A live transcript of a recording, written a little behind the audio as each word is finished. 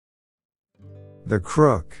The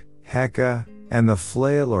crook, heka, and the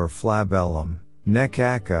flail or flabellum,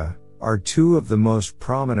 nekhakha, are two of the most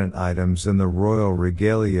prominent items in the royal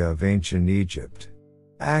regalia of ancient Egypt.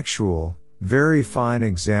 Actual, very fine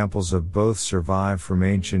examples of both survive from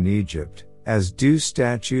ancient Egypt, as do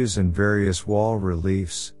statues and various wall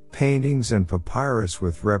reliefs, paintings and papyrus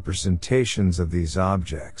with representations of these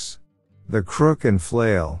objects. The crook and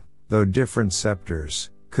flail, though different scepters,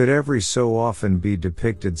 could every so often be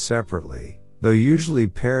depicted separately, though usually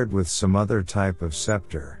paired with some other type of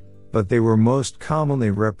scepter, but they were most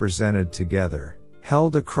commonly represented together,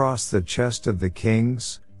 held across the chest of the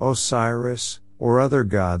kings, Osiris, or other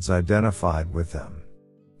gods identified with them.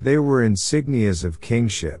 They were insignias of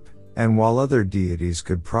kingship, and while other deities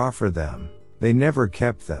could proffer them, they never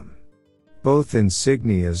kept them. Both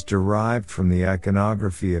insignias derived from the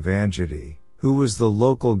iconography of Enjedi, who was the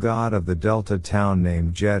local god of the delta town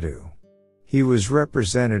named Jeddu. He was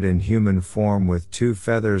represented in human form with two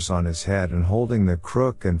feathers on his head and holding the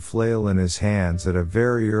crook and flail in his hands at a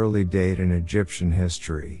very early date in Egyptian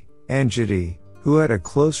history. Enjedi, who had a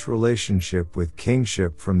close relationship with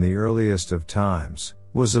kingship from the earliest of times,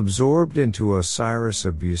 was absorbed into Osiris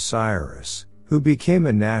of Busiris, who became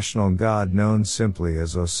a national god known simply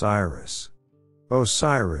as Osiris.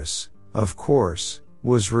 Osiris, of course,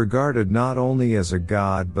 was regarded not only as a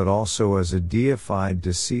god but also as a deified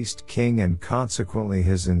deceased king, and consequently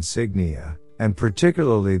his insignia, and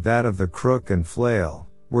particularly that of the crook and flail,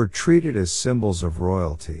 were treated as symbols of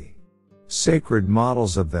royalty. Sacred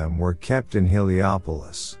models of them were kept in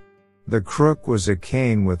Heliopolis. The crook was a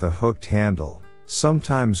cane with a hooked handle,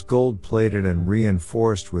 sometimes gold-plated and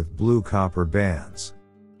reinforced with blue copper bands.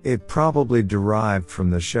 It probably derived from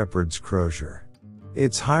the shepherd's crosier.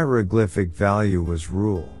 Its hieroglyphic value was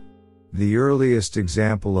rule. The earliest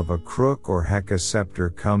example of a crook or heka scepter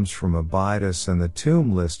comes from Abydos and the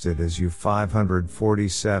tomb listed as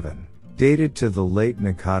U547, dated to the late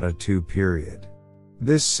nekhakha II period.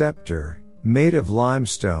 This scepter, made of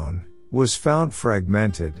limestone, was found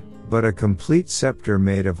fragmented, but a complete scepter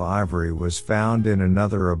made of ivory was found in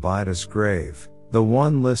another Abydos grave, the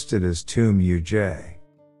one listed as tomb Uj.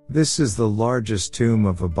 This is the largest tomb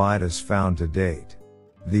of Abydos found to date.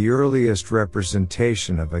 The earliest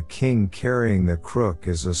representation of a king carrying the crook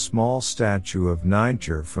is a small statue of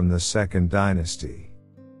Nintur from the Second Dynasty.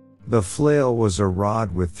 The flail was a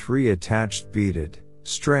rod with 3 attached beaded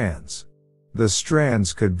strands. The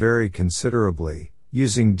strands could vary considerably,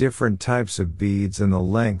 using different types of beads, and the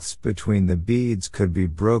lengths between the beads could be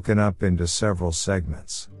broken up into several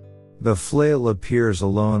segments. The flail appears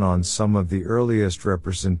alone on some of the earliest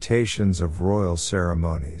representations of royal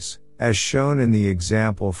ceremonies, as shown in the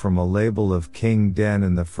example from a label of King Den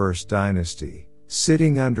in the First Dynasty,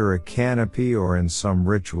 sitting under a canopy or in some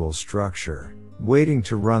ritual structure, waiting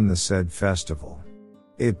to run the said festival.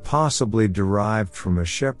 It possibly derived from a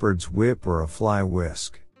shepherd's whip or a fly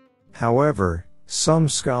whisk. However, some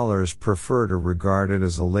scholars prefer to regard it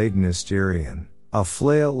as a ladenasterian, a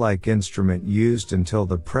flail-like instrument used until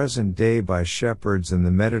the present day by shepherds in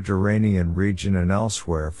the Mediterranean region and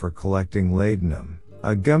elsewhere for collecting ladanum,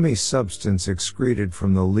 a gummy substance excreted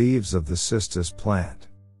from the leaves of the cistus plant.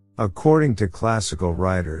 According to classical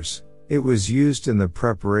writers, it was used in the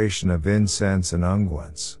preparation of incense and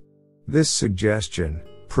unguents. This suggestion,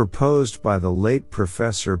 proposed by the late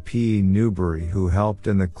Professor P. E. Newbery, who helped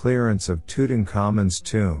in the clearance of Tutankhamun's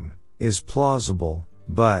tomb, is plausible,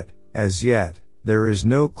 but, as yet, there is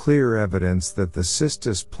no clear evidence that the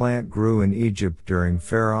cistus plant grew in Egypt during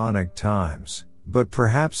pharaonic times, but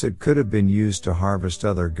perhaps it could have been used to harvest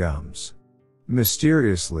other gums.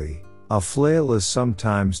 Mysteriously, a flail is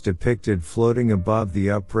sometimes depicted floating above the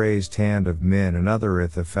upraised hand of Min and other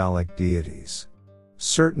ithyphallic deities.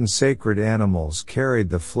 Certain sacred animals carried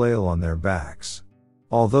the flail on their backs.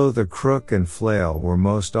 Although the crook and flail were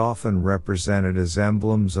most often represented as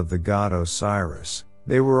emblems of the god Osiris,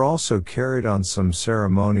 they were also carried on some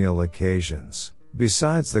ceremonial occasions,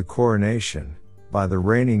 besides the coronation, by the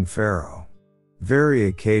reigning pharaoh. Very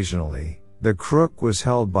occasionally, the crook was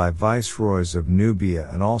held by viceroys of Nubia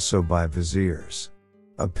and also by viziers.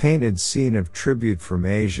 A painted scene of tribute from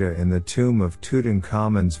Asia in the tomb of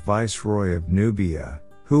Tutankhamun's viceroy of Nubia,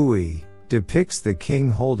 Hui, depicts the king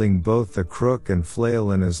holding both the crook and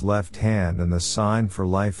flail in his left hand and the sign for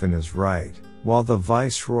life in his right, while the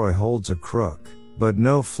viceroy holds a crook, but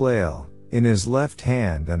no flail, in his left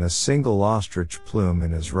hand and a single ostrich plume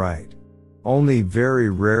in his right. Only very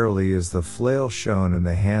rarely is the flail shown in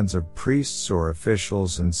the hands of priests or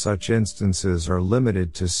officials, and such instances are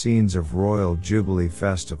limited to scenes of royal jubilee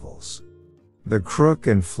festivals. The crook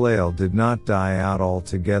and flail did not die out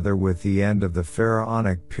altogether with the end of the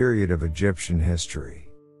pharaonic period of Egyptian history.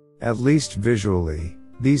 At least visually,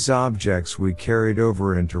 these objects we carried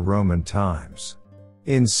over into Roman times.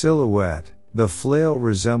 In silhouette, the flail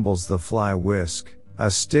resembles the fly whisk,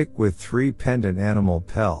 a stick with 3 pendant animal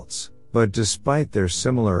pelts, but despite their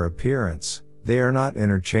similar appearance, they are not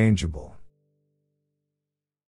interchangeable.